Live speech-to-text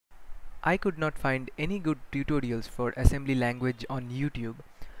I could not find any good tutorials for assembly language on YouTube.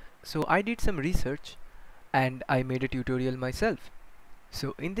 So I did some research and I made a tutorial myself.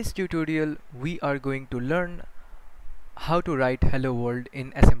 So in this tutorial we are going to learn how to write hello world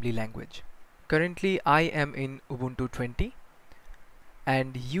in assembly language. Currently I am in Ubuntu 20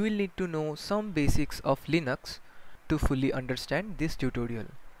 and you will need to know some basics of Linux to fully understand this tutorial.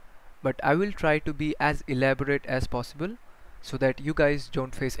 But I will try to be as elaborate as possible so that you guys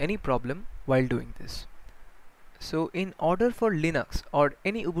don't face any problem while doing this. So in order for Linux or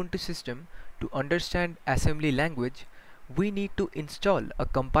any Ubuntu system to understand assembly language, we need to install a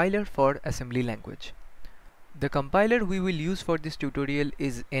compiler for assembly language. The compiler we will use for this tutorial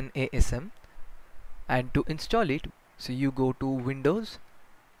is NASM, and to install it, so you go to Windows,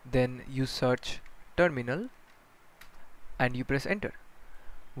 then you search terminal and you press enter.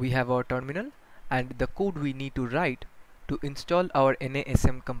 We have our terminal and the code we need to write to install our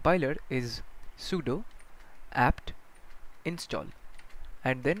NASM compiler is sudo apt install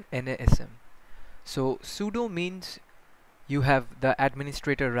and then NASM. So sudo means you have the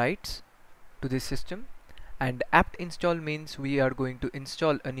administrator rights to this system, and apt install means we are going to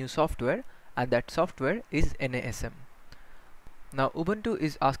install a new software, and that software is NASM. Now Ubuntu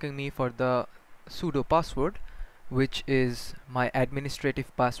is asking me for the sudo password, which is my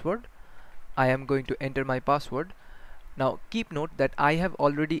administrative password. I am going to enter my password. Now keep note that I have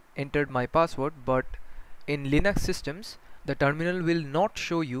already entered my password, but in Linux systems the terminal will not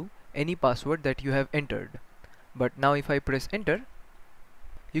show you any password that you have entered. But now if I press enter,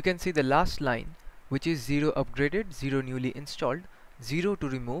 you can see the last line, which is 0 upgraded, 0 newly installed, 0 to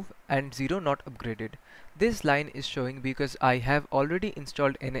remove and 0 not upgraded. This line is showing because I have already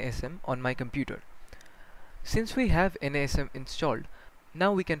installed NASM on my computer. Since we have NASM installed,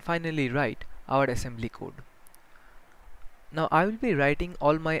 now we can finally write our assembly code. Now I will be writing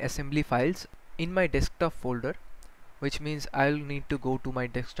all my assembly files in my desktop folder, which means I'll need to go to my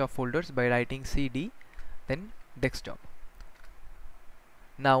desktop folders by writing cd then desktop.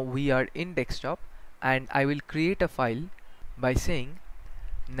 Now we are in desktop and I will create a file by saying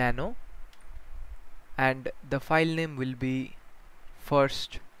nano, and the file name will be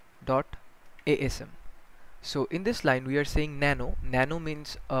first.asm. So in this line we are saying nano. Nano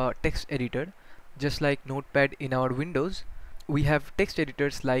means a text editor. Just like Notepad in our Windows, we have text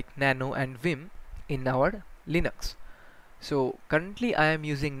editors like Nano and Vim in our Linux. So currently I am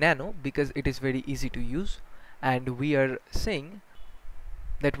using Nano because it is very easy to use, and we are saying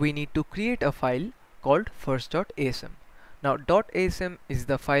that we need to create a file called first.asm. Now .asm is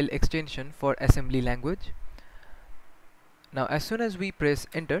the file extension for assembly language. Now as soon as we press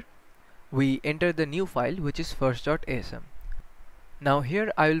enter, we enter the new file, which is first.asm. Now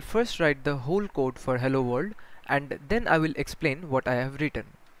here I will first write the whole code for hello world and then I will explain what I have written.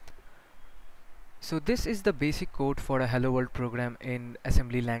 So this is the basic code for a hello world program in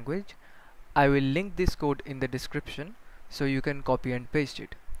assembly language. I will link this code in the description so you can copy and paste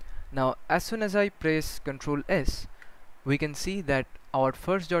it. Now as soon as I press Ctrl S, we can see that our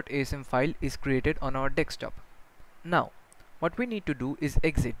first.asm file is created on our desktop. Now what we need to do is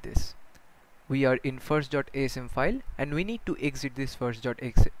exit this. We are in first.asm file and we need to exit this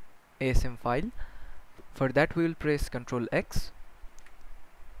first.asm file. For that we will press Ctrl X.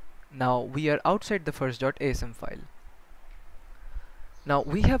 Now we are outside the first.asm file. Now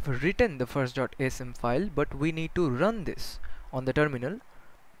we have written the first.asm file, but we need to run this on the terminal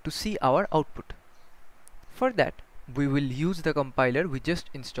to see our output. For that we will use the compiler we just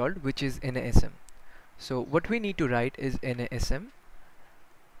installed, which is NASM. So what we need to write is NASM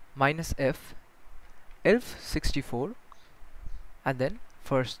 -f elf64 and then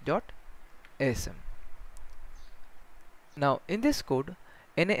first.asm. Now in this code,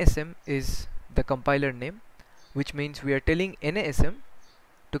 NASM is the compiler name, which means we are telling NASM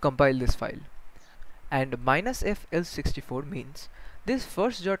to compile this file, and -f elf64 means this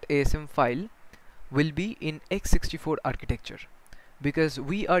first.asm file will be in x64 architecture because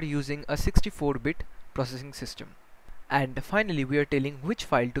we are using a 64-bit processing system. And finally we are telling which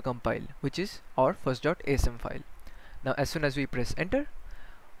file to compile, which is our first.asm file. Now as soon as we press enter,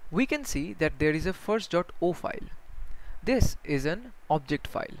 we can see that there is a first.o file. This is an object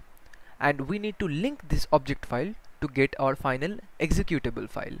file and we need to link this object file to get our final executable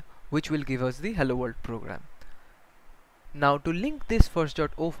file, which will give us the hello world program. Now to link this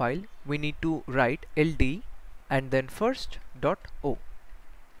first.o file, we need to write ld and then first.o.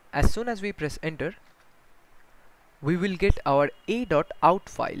 As soon as we press enter, we will get our a.out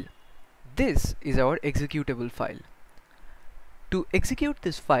file. This is our executable file. To execute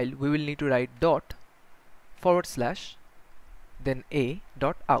this file, we will need to write // then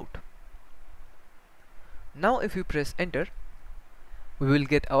a.out. Now if you press enter, we will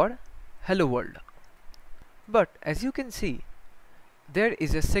get our hello world. But as you can see, there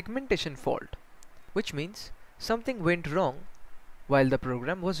is a segmentation fault, which means something went wrong while the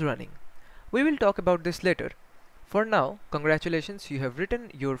program was running. We will talk about this later. For now, congratulations, you have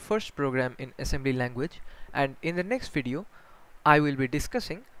written your first program in assembly language, and in the next video I will be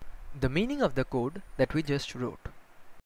discussing the meaning of the code that we just wrote.